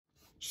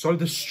So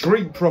the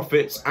Street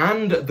Profits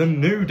and the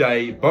New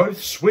Day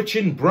both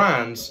switching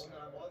brands.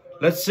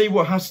 Let's see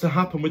what has to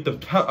happen with the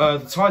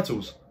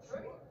titles.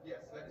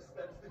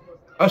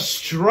 A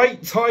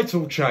straight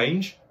title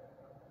change.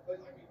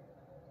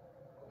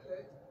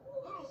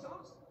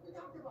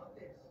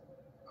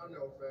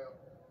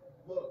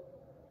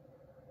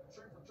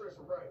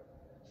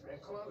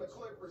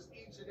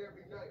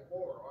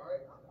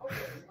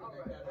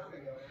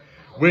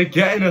 We're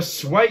getting a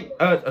straight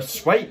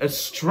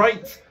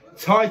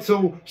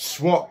title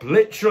swap,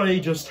 literally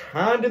just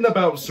handing the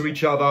belts to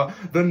each other.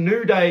 The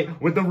New Day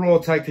with the Raw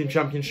Tag Team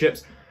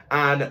Championships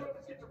and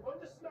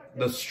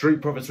the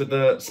Street Profits with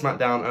the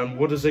SmackDown. And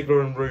what does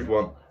Ziggler and Rude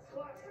want?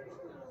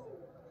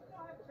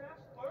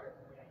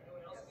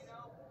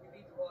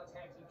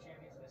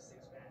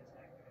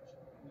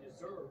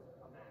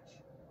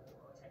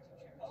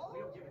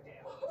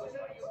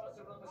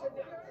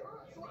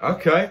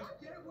 Okay.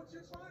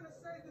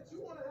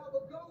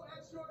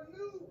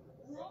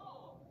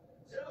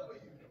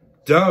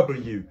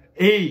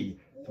 WWE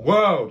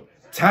World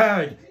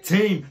Tag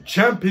Team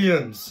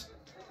Champions.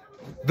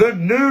 The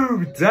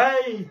New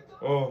Day.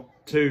 Or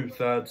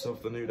 2/3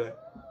 of the New Day.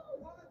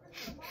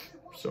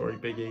 Sorry,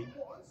 Big E.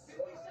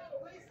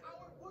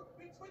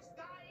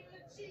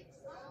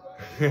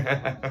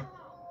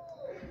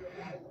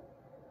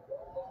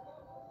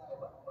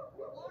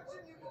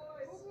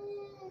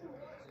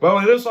 Well,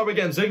 it looks like we're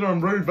getting Ziggler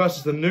and Rude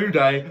versus the New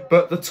Day,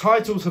 but the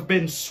titles have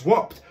been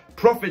swapped.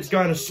 Profits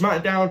going to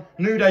SmackDown,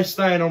 New Day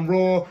staying on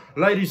Raw.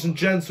 Ladies and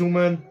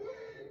gentlemen,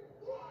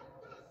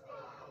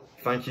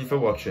 thank you for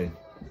watching.